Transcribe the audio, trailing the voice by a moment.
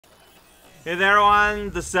Hey there, everyone.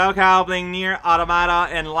 The Cell Cow playing NieR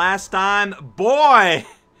Automata, and last time, boy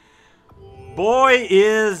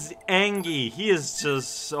is angry. He is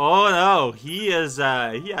just, oh no, he has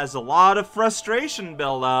a lot of frustration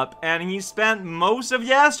built up, and he spent most of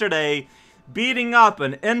yesterday beating up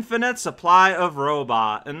an infinite supply of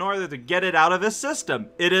robot in order to get it out of his system.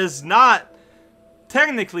 It is not,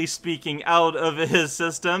 technically speaking, out of his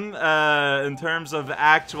system in terms of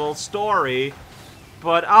actual story.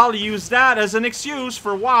 But I'll use that as an excuse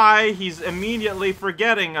for why he's immediately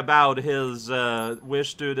forgetting about his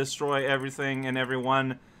wish to destroy everything and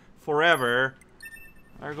everyone forever.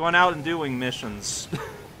 They're going out and doing missions.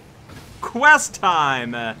 Quest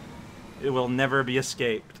time! It will never be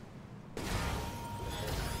escaped.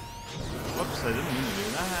 Whoops, I didn't mean to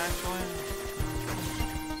do that, actually.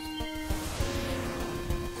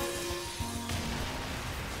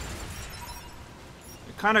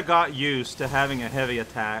 Kind of got used to having a heavy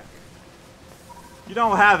attack. You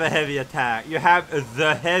don't have a heavy attack. You have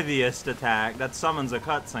the heaviest attack that summons a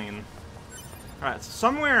cutscene. Alright, so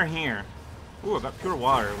somewhere here. Ooh, I got pure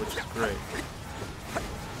water, which is great.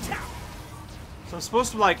 So I'm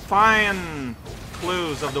supposed to, like, find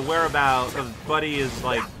clues of the whereabouts of Buddy's,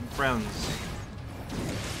 like, friends.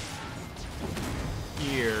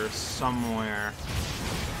 Here, somewhere.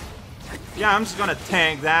 Yeah, I'm just gonna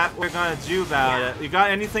tank that. We're gonna do about it. You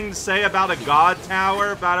got anything to say about a god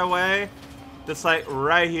tower, by the way? That's like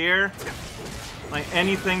right here. Like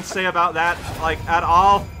anything to say about that, like at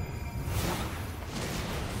all?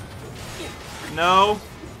 No?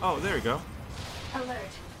 Oh, there you go. Alert.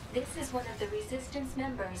 This is one of the Resistance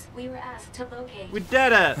members we were asked to locate. We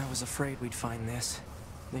did it! I was afraid we'd find this.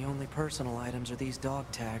 The only personal items are these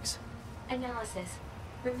dog tags. Analysis.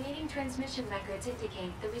 Remaining transmission records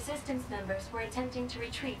indicate the Resistance members were attempting to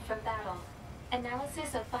retreat from battle.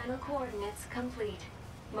 Analysis of final coordinates complete.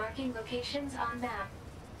 Marking locations on map.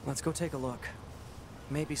 Let's go take a look.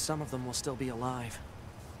 Maybe some of them will still be alive.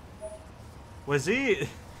 Was he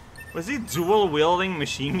dual wielding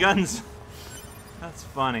machine guns? That's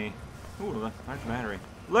funny. Ooh, large battery.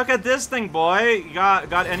 Look at this thing, boy. You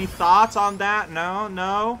got any thoughts on that? No,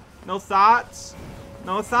 no, no thoughts.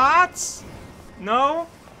 No thoughts. No?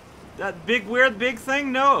 That big, weird, big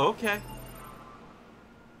thing? No? Okay.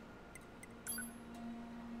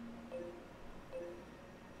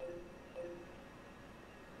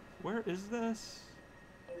 Where is this?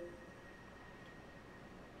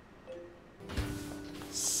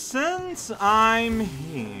 Since I'm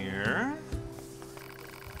here,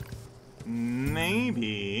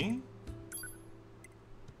 maybe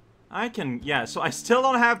I can, yeah, so I still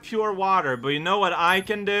don't have pure water, but you know what I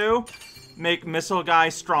can do? Make Missile Guy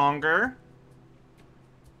stronger.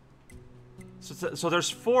 So there's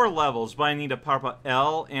 4 levels, but I need a power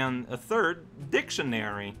L and a third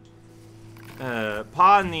dictionary.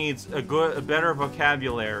 Pod needs a better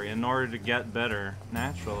vocabulary in order to get better,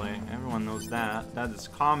 naturally. Everyone knows that. That is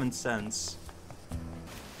common sense.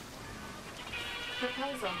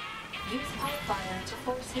 Proposal. Use pipe fire to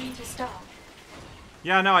force him to stop.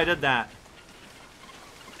 Yeah, no, I did that.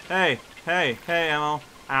 Hey, Emil.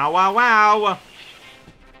 Ow, wow, wow!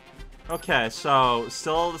 Okay, so,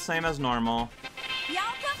 still the same as normal. Y'all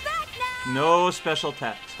come back now! No special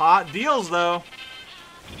text. Hot deals, though!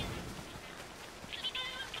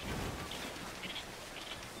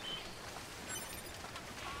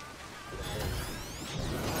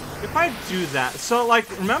 If I do that, so, like,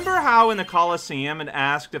 remember how in the Coliseum it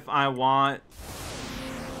asked if I want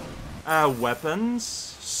weapons?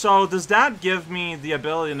 So, does that give me the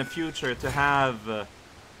ability in the future to have the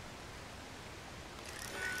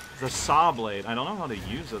saw blade? I don't know how to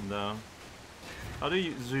use it, though. How do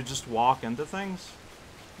you just walk into things?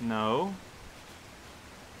 No.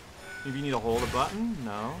 Maybe you need to hold a button?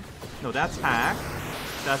 No. No, that's hack.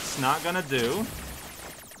 That's not gonna do.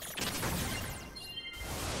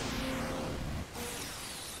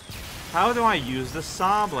 How do I use the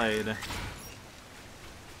saw blade?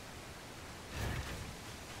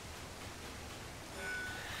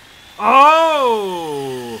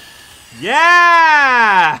 Oh!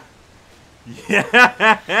 Yeah!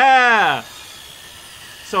 Yeah!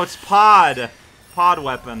 So it's pod. Pod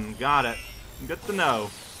weapon. Got it. Good to know.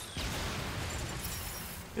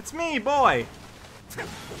 It's me, boy!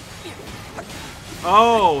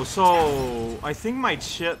 Oh, so I think my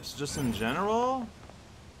chips just in general?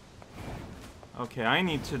 Okay, I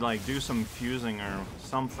need to like do some fusing or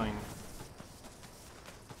something.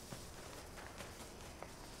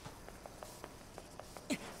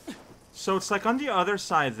 So it's like on the other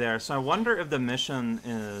side there, so I wonder if the mission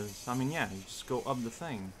is... I mean, yeah, you just go up the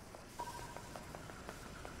thing.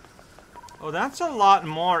 Oh, that's a lot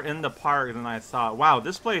more in the park than I thought. Wow,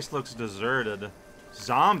 this place looks deserted.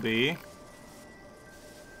 Zombie?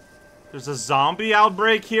 There's a zombie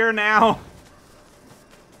outbreak here now?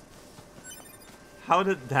 How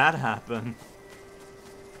did that happen?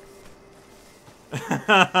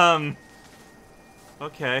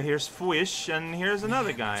 Okay, here's Fwish, and here's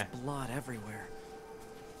another guy. There's blood everywhere.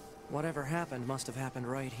 Whatever happened must have happened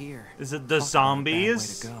right here. Is it the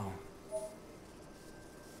zombies? Way to go.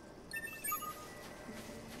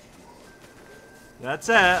 That's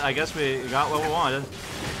it. I guess we got what we wanted.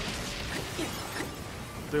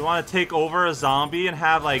 Do we want to take over a zombie and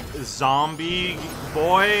have, like, zombie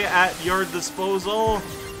boy at your disposal?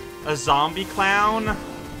 A zombie clown?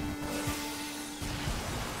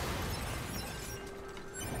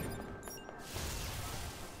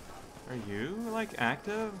 Are you, like,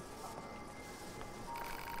 active?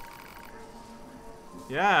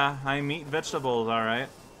 Yeah, I eat vegetables, alright.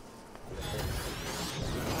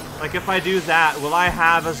 Like, if I do that, will I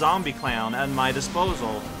have a zombie clown at my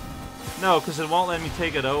disposal? No, because it won't let me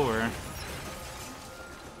take it over.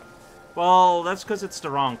 Well, that's because it's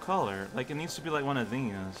the wrong color. Like, it needs to be like one of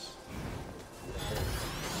these.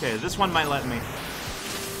 Okay, this one might let me.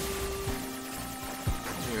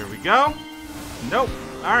 Here we go. Nope.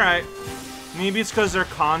 Alright. Maybe it's because they're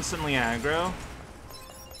constantly aggro.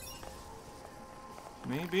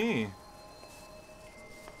 Maybe.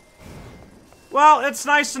 Well, it's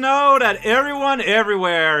nice to know that everyone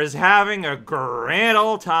everywhere is having a grand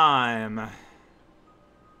old time.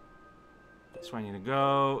 That's where I need to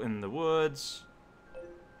go, in the woods.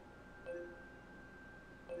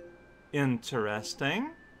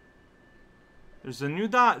 Interesting. There's a new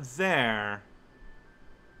dot there.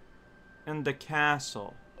 In the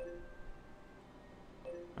castle.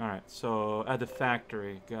 Alright, so at the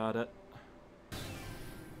factory, got it.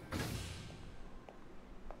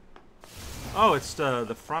 Oh, it's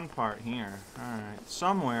the front part here. Alright,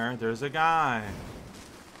 somewhere there's a guy.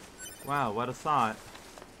 Wow, what a thought.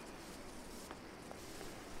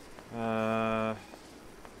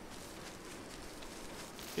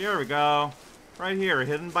 Here we go. Right here,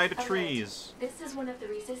 hidden by the trees. This is one of the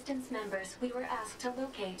Resistance members we were asked to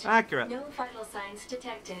locate. Accurate. No vital signs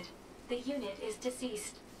detected. The unit is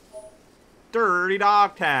deceased. Dirty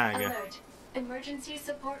dog tag. Alert. Emergency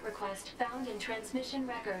support request found in transmission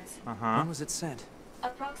records. When was it sent?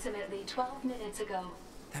 Approximately 12 minutes ago.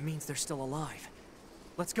 That means they're still alive.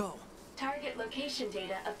 Let's go. Target location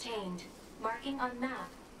data obtained. Marking on map.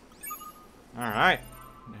 Alright.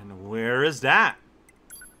 And where is that?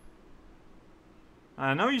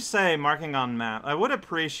 I know you say marking on map. I would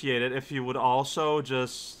appreciate it if you would also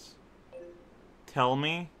just tell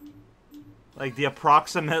me, like, the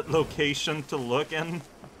approximate location to look in.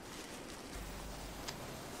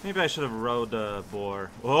 Maybe I should have rode the boar.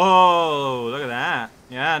 Whoa, look at that.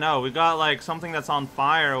 Yeah, no, we got, like, something that's on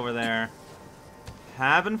fire over there.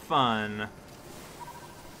 Having fun.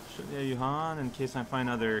 Should yeah, Yuhan, in case I find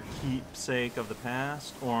another keepsake of the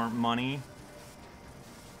past, or money.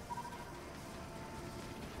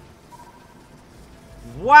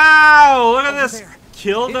 Wow, look at this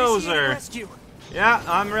killdozer. Yeah,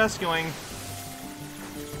 I'm rescuing.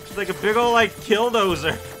 It's like a big ol' like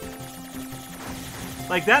killdozer.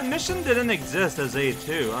 Like, that mission didn't exist as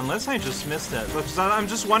A2, unless I just missed it. Because I'm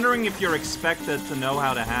just wondering if you're expected to know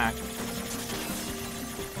how to hack.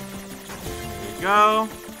 There you go.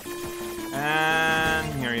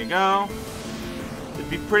 And here you go. It'd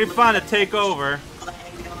be pretty fun to take over.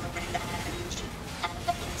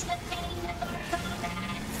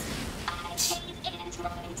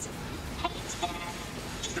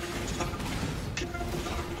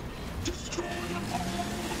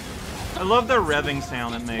 I love the revving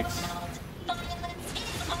sound it makes.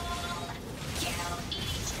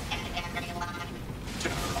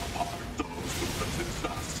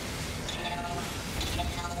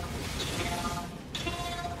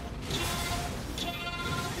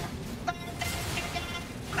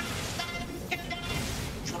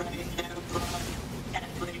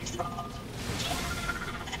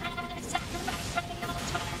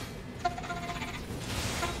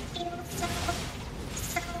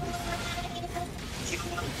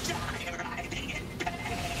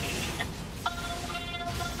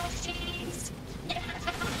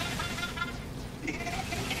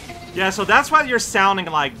 Yeah, so that's what you're sounding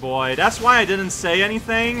like, boy. That's why I didn't say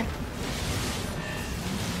anything.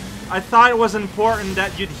 I thought it was important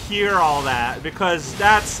that you'd hear all that, because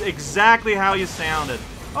that's exactly how you sounded.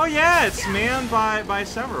 Oh yeah, it's manned by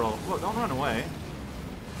several. Look, don't run away.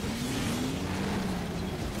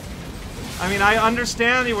 I mean, I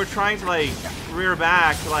understand you were trying to, like, rear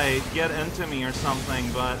back to, like, get into me or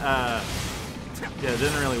something, but, Yeah, it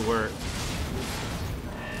didn't really work.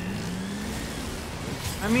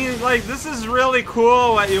 I mean, like, this is really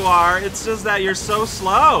cool what you are. It's just that you're so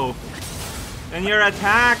slow. And your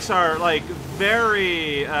attacks are, like,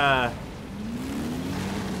 very,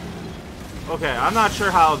 Okay, I'm not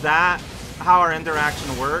sure how our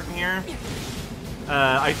interaction worked here.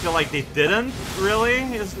 I feel like they didn't, really,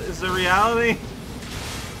 is the reality.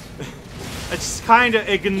 I just kind of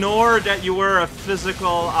ignored that you were a physical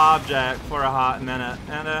object for a hot minute.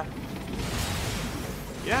 And,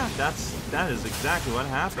 yeah, that is exactly what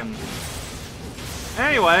happened.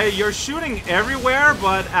 Anyway, you're shooting everywhere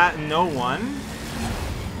but at no one.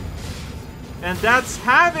 And that's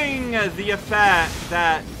having the effect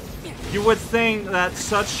that you would think that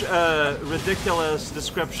such a ridiculous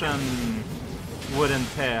description would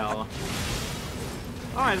entail.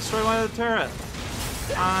 Oh, I destroyed one of the turrets.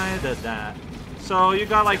 I did that. So you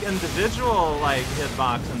got like individual like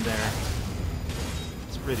hitbox in there.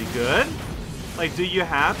 It's pretty good. Like, do you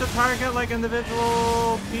have to target like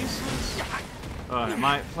individual pieces? Oh,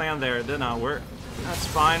 my plan there did not work. That's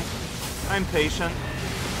fine. I'm patient.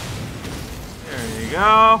 There you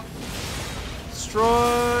go.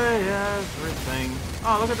 Destroy everything.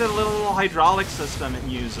 Oh, look at the little hydraulic system it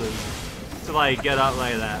uses to like get up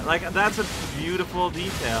like that. Like, that's a beautiful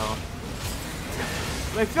detail.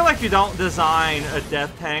 I feel like you don't design a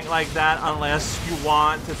death tank like that unless you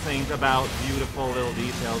want to think about beautiful little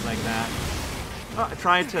details like that. Oh, I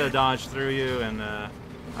tried to dodge through you and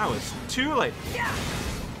I was too late.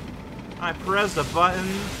 I pressed the button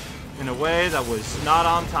in a way that was not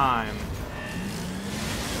on time.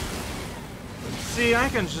 See, I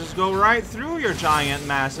can just go right through your giant,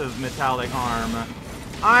 massive metallic arm.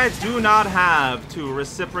 I do not have to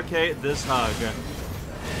reciprocate this hug.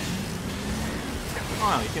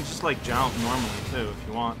 Oh, you can just like jump normally too if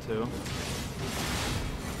you want to.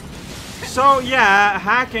 So yeah,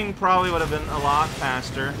 hacking probably would have been a lot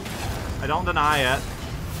faster. I don't deny it.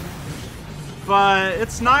 But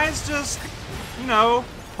it's nice just, you know,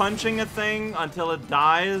 punching a thing until it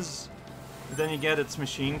dies. Then you get its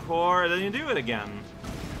machine core, and then you do it again.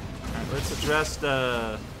 Alright, let's address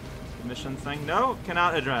the mission thing. No,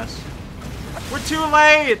 cannot address. We're too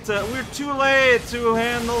late! We're too late to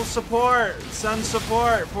handle support, send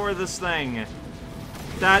support for this thing.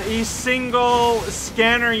 That a single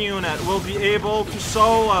scanner unit will be able to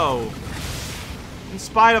solo. In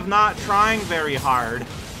spite of not trying very hard.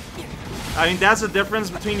 I mean, that's the difference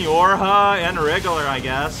between Yorha and regular, I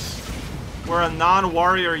guess. Where a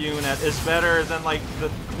non-warrior unit is better than, like, the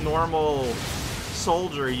normal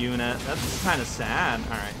soldier unit. That's kind of sad.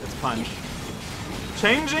 Alright, let's punch.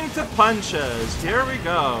 Changing to punches. Here we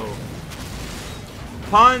go.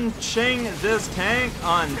 Punching this tank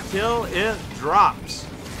until it drops.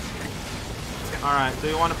 Alright, do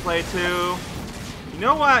you want to play too? You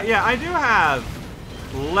know what? Yeah, I do have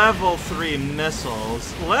level 3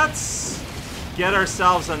 missiles. Let's get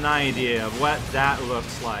ourselves an idea of what that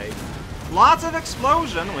looks like. Lots of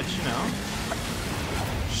explosion, which, you know,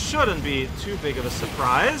 shouldn't be too big of a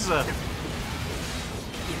surprise.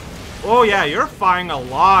 Oh yeah, you're firing a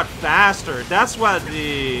lot faster. That's what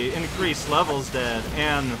the increased levels did,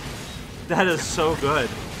 and that is so good.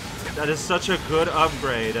 That is such a good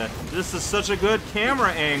upgrade. This is such a good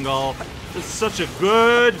camera angle. This is such a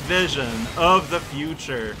good vision of the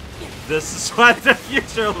future. This is what the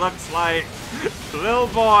future looks like. Little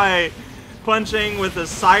boy punching with his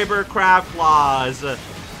cyber crab claws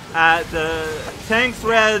at the tank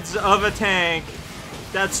threads of a tank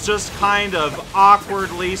that's just kind of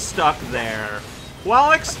awkwardly stuck there.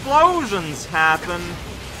 While explosions happen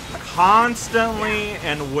constantly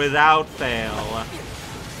and without fail.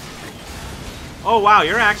 Oh wow,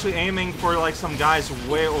 you're actually aiming for like some guys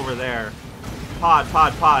way over there. Pod,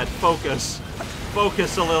 focus.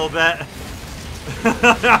 Focus a little bit.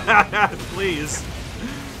 Please.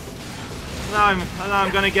 Now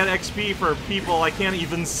I'm gonna get XP for people I can't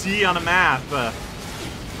even see on a map.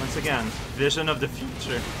 Once again, vision of the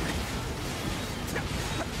future.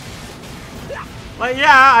 Like,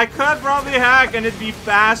 yeah, I could probably hack and it'd be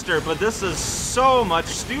faster, but this is so much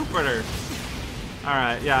stupider.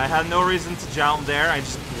 Alright, yeah, I had no reason to jump there. I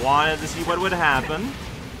just wanted to see what would happen.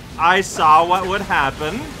 I saw what would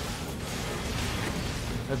happen.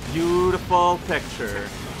 A beautiful picture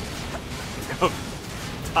of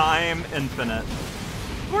time infinite.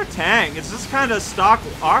 Poor tank, it's just kind of stuck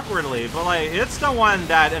awkwardly, but like, it's the one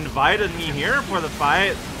that invited me here for the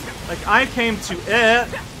fight. Like, I came to it.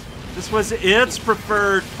 This was its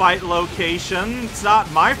preferred fight location. It's not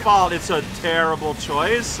my fault it's a terrible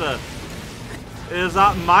choice. It is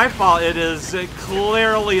not my fault. It is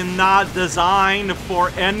clearly not designed for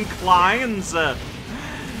inclines. Can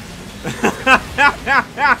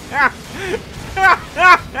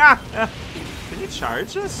you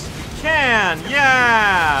charge this? You can,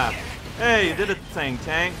 yeah! Hey, you did a thing,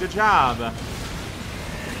 tank. Good job.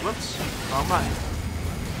 Whoops. Wrong button.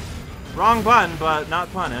 Wrong button, but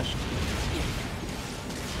not punished.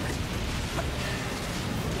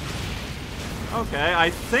 Okay, I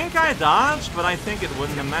think I dodged, but I think it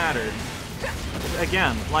wouldn't have mattered.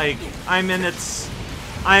 Again, like, I'm in its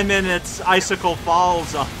icicle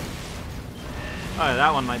falls. Oh,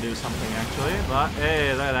 that one might do something actually, but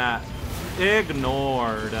hey, look at that.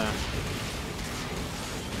 Ignored.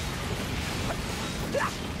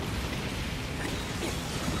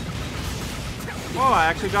 Whoa, I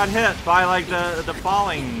actually got hit by like the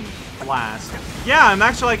falling blast. Yeah, I'm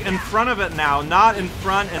actually like in front of it now, not in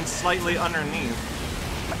front and slightly underneath.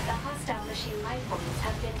 The hostile machine life forms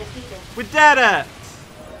have been defeated. We did it!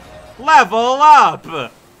 Level up!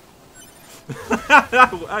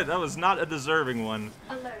 That was not a deserving one.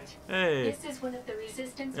 Alert. Hey. This is one of the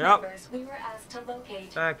resistance members we were asked to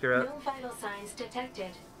locate. Accurate. No vital signs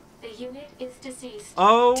detected. The unit is deceased.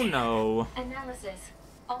 Oh no. Analysis.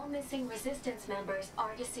 All missing resistance members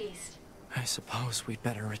are deceased. I suppose we'd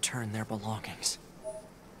better return their belongings.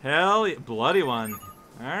 Hell yeah. Bloody one.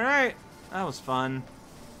 Alright. That was fun.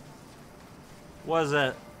 Was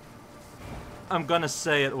it? I'm gonna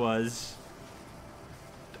say it was.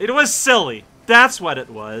 It was silly. That's what it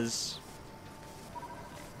was.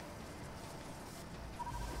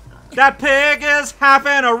 That pig is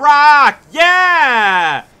having a rock!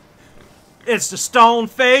 Yeah! It's the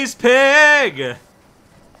stone-faced pig!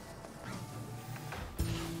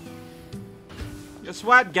 Guess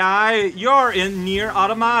what, guy? You're in NieR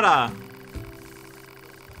Automata.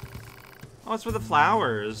 Oh, it's for the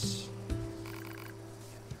flowers.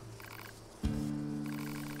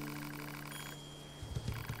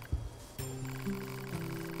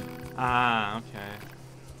 Ah, okay.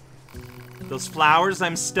 Those flowers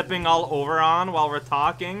I'm stepping all over on while we're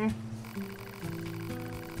talking.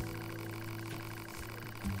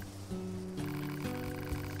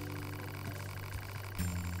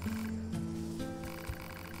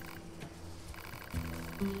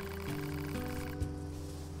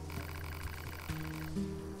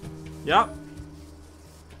 Yep.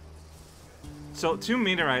 So 2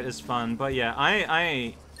 meteorite is fun, but yeah,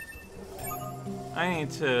 I need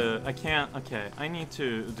to, I need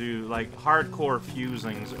to do like hardcore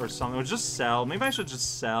fusings or something, or just sell. Maybe I should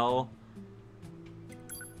just sell.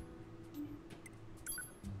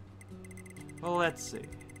 Well, let's see.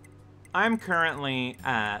 I'm currently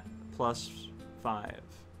at +5.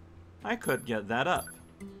 I could get that up.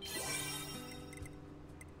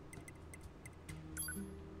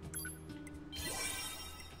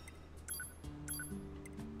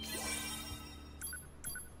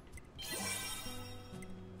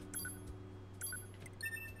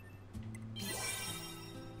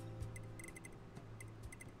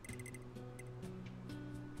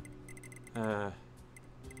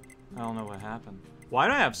 I don't know what happened. Why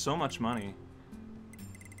do I have so much money?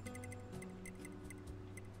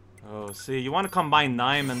 Oh, see, you want to combine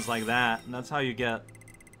diamonds like that, and that's how you get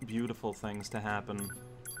beautiful things to happen.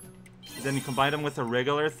 Then you combine them with a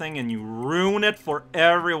regular thing, and you ruin it for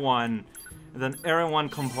everyone. And then everyone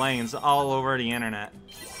complains all over the internet.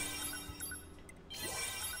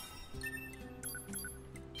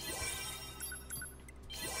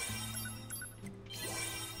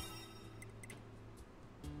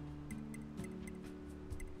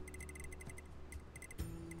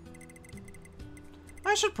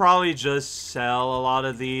 I should probably just sell a lot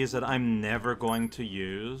of these that I'm never going to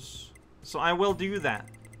use. So I will do that.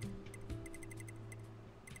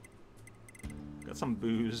 Got some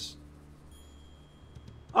booze.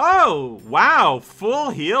 Oh, wow. Full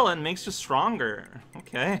heal and makes you stronger.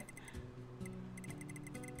 Okay.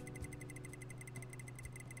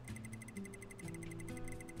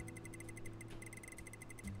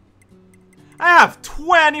 I have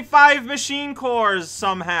 25 machine cores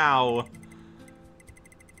somehow.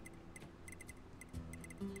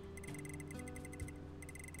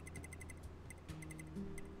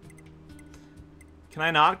 Can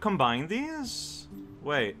I not combine these?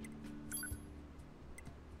 Wait.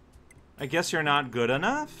 I guess you're not good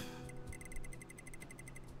enough?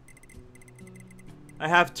 I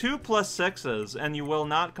have 2 +6s, and you will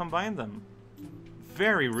not combine them.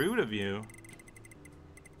 Very rude of you.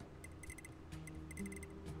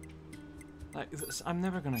 Like, I'm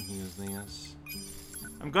never gonna use these.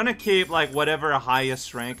 I'm gonna keep, like, whatever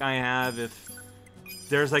highest rank I have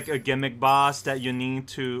there's like a gimmick boss that you need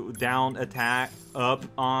to down attack up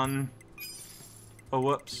on. Oh,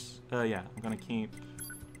 whoops. Yeah, I'm gonna keep.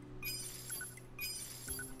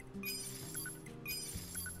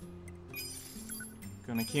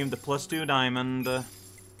 Gonna keep the +2 diamond.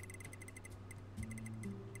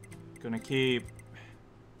 Gonna keep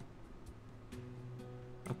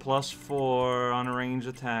a +4 on a range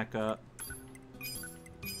attack up.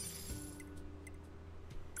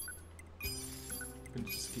 Gonna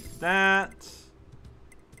just keep that.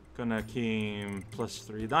 Gonna keep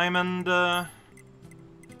 +3 diamond.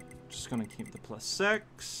 Just gonna keep the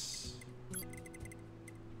 +6.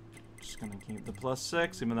 Just gonna keep the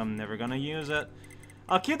 +6, even though I'm never gonna use it.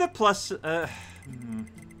 I'll keep the yeah.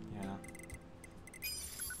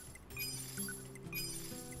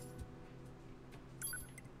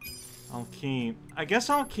 I guess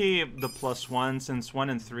I'll keep the +1 since 1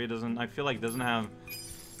 and 3 doesn't, I feel like doesn't have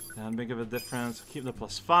that big of a difference. I'll keep the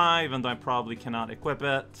 +5, even though I probably cannot equip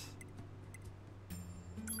it.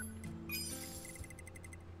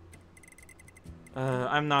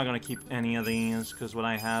 I'm not gonna keep any of these, because what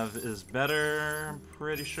I have is better, I'm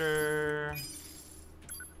pretty sure.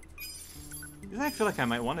 I feel like I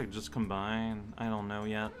might want to just combine. I don't know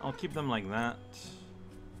yet. I'll keep them like that.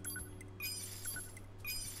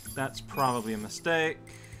 That's probably a mistake.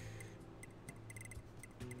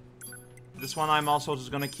 This one I'm also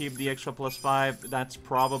just gonna keep the extra +5. That's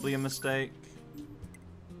probably a mistake.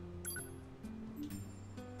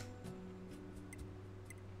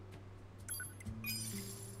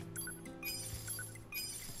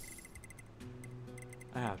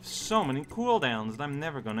 I have so many cooldowns that I'm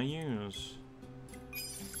never gonna use.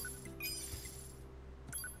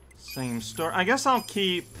 Same story. I guess I'll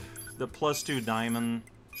keep the +2 diamond.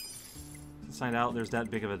 Since I doubt there's that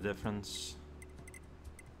big of a difference.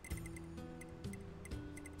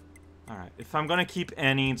 Alright, if I'm gonna keep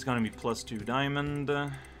any, it's gonna be +2 diamond.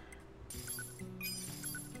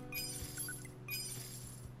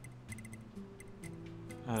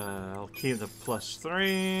 I'll keep the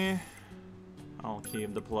 +3. I'll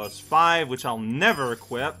keep the +5, which I'll never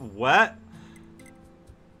equip. What?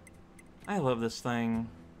 I love this thing.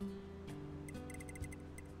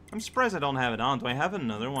 I'm surprised I don't have it on. Do I have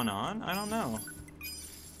another one on? I don't know.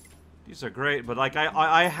 These are great, but like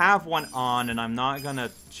I have one on and I'm not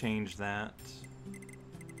gonna change that.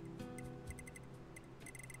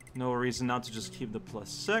 No reason not to just keep the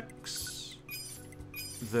 +6.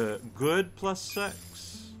 The good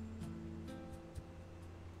 +6.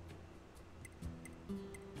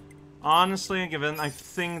 Honestly, given I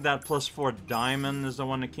think that +4 diamond is the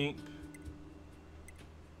one to keep.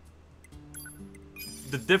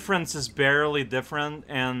 The difference is barely different,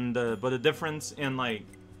 and but the difference in like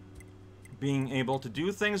being able to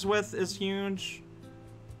do things with is huge.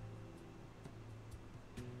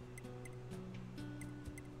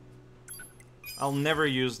 I'll never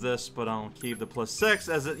use this, but I'll keep the +6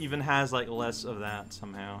 as it even has like less of that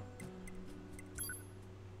somehow.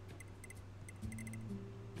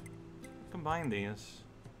 Combine these.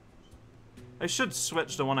 I should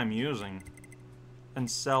switch the one I'm using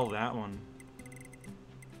and sell that one.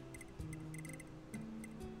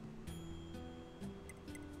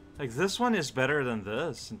 Like, this one is better than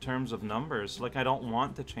this in terms of numbers. Like, I don't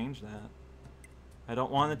want to change that. I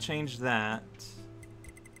don't want to change that.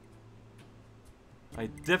 I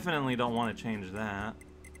definitely don't want to change that.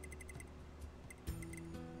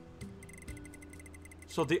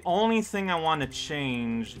 So the only thing I want to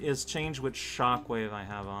change is change which shockwave I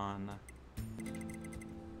have on.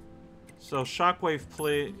 So Shockwave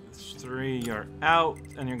 3, you're out,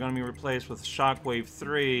 and you're going to be replaced with Shockwave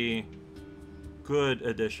 3... Good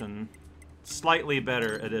edition. Slightly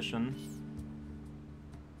better edition.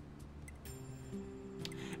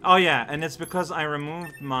 Oh yeah, and it's because I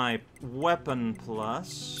removed my weapon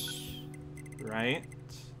plus, right?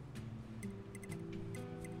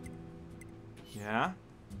 Yeah.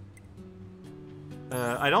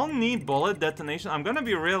 I don't need bullet detonation. I'm gonna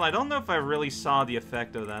be real, I don't know if I really saw the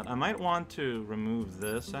effect of that. I might want to remove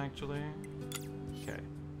this, actually. Okay.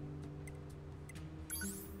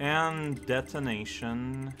 And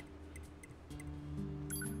detonation.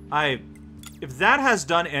 If that has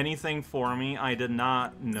done anything for me, I did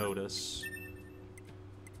not notice.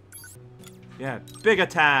 Yeah, big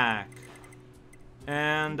attack.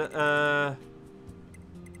 And I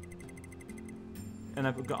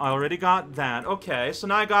already got that. Okay, so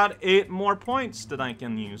now I got 8 more points that I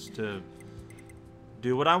can use to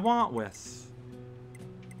do what I want with.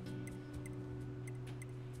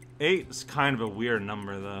 8 is kind of a weird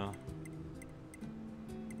number, though.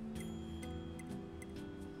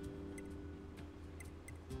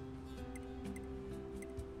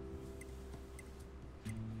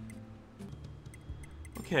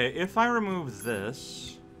 Okay, if I remove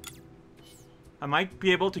this, I might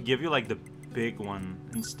be able to give you, like, the big one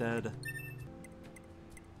instead.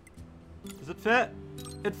 Does it fit?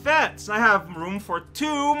 It fits! I have room for 2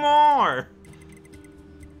 more!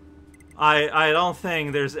 I don't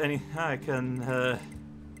think there's any... I can,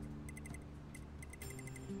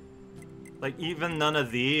 like, even none of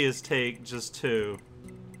these take just 2.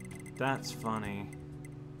 That's funny.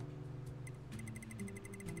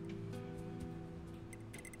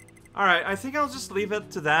 Alright, I think I'll just leave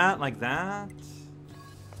it to that, like that.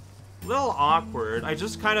 A little awkward. I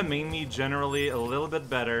just kind of made me generally a little bit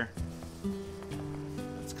better.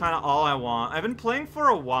 That's kind of all I want. I've been playing for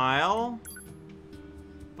a while,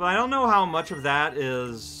 but I don't know how much of that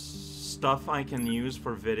is stuff I can use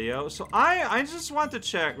for video. So I just want to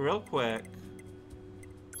check real quick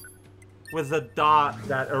with the dot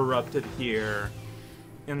that erupted here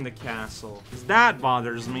in the castle. 'Cause that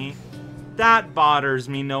bothers me. That bothers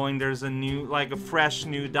me, knowing there's a new, like a fresh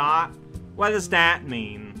new dot. What does that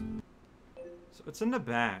mean? So it's in the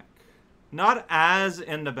back. Not as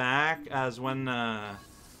in the back as when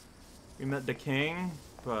we met the king,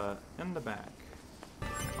 but in the back.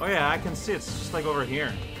 Oh yeah, I can see it's just like over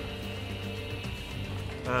here.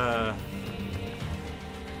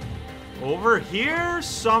 Over here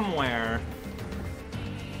somewhere.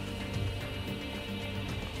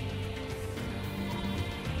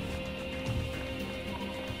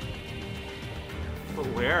 But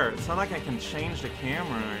where? It's not like I can change the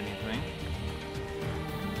camera or anything.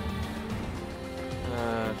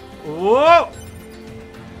 Whoa!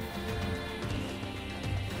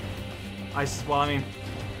 Well, I mean,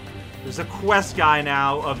 there's a quest guy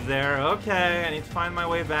now up there. Okay, I need to find my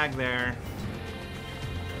way back there.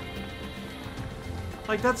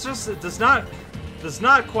 Like, that's just, it does not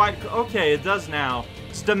quite, okay, it does now.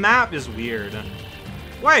 So the map is weird.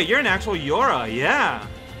 Wait, you're an actual Yora, yeah.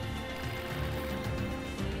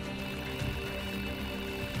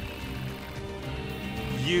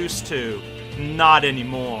 Used to, not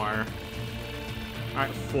anymore.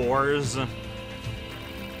 Alright, 4s.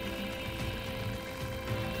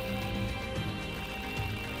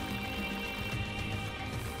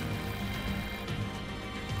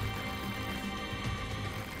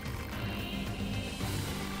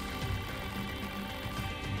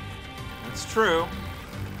 That's true.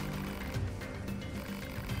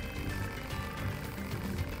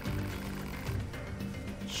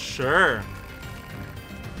 Sure.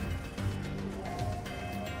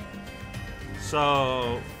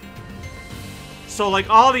 So like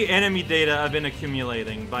all the enemy data I've been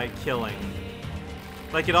accumulating by killing.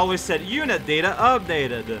 Like it always said, unit data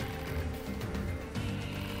updated.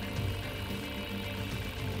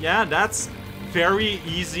 Yeah, that's very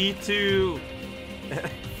easy to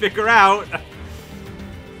figure out.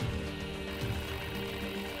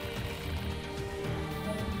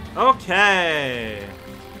 Okay.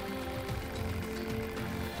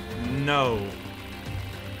 No.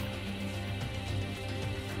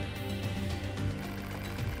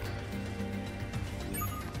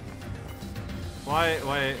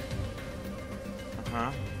 Why?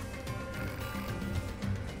 Uh-huh.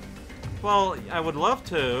 Well, I would love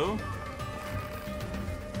to.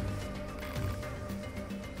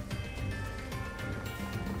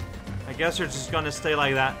 I guess you're just gonna stay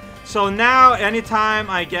like that. So now, anytime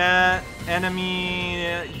I get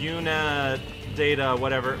enemy unit data,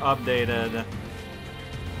 whatever, updated,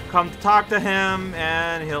 come talk to him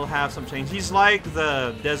and he'll have some change. He's like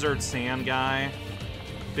the desert sand guy,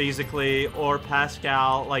 basically, or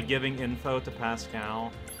Pascal, like giving info to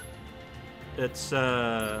Pascal. It's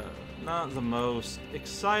not the most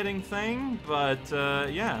exciting thing, but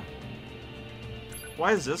yeah.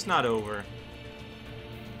 Why is this not over?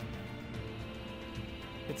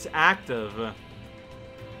 It's active.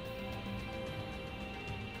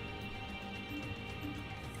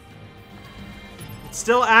 It's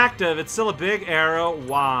still active. It's still a big arrow.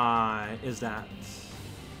 Why is that?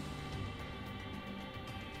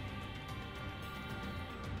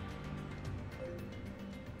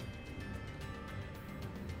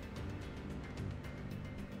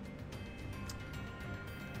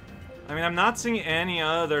 I mean, I'm not seeing any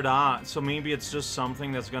other dots, so maybe it's just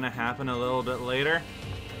something that's gonna happen a little bit later.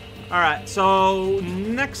 Alright, so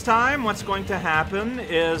next time what's going to happen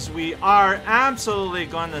is we are absolutely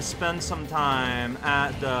going to spend some time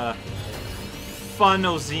at the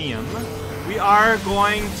Funoseum. We are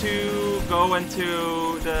going to go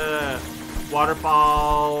into the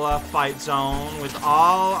waterfall fight zone with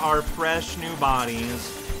all our fresh new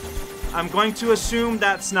bodies. I'm going to assume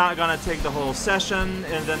that's not going to take the whole session,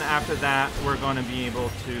 and then after that we're going to be able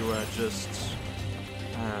to just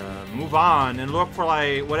move on and look for,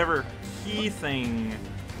 like, whatever key thing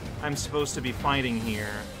I'm supposed to be fighting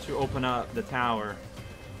here to open up the tower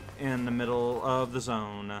in the middle of the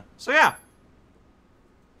zone. So yeah,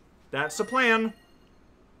 that's the plan.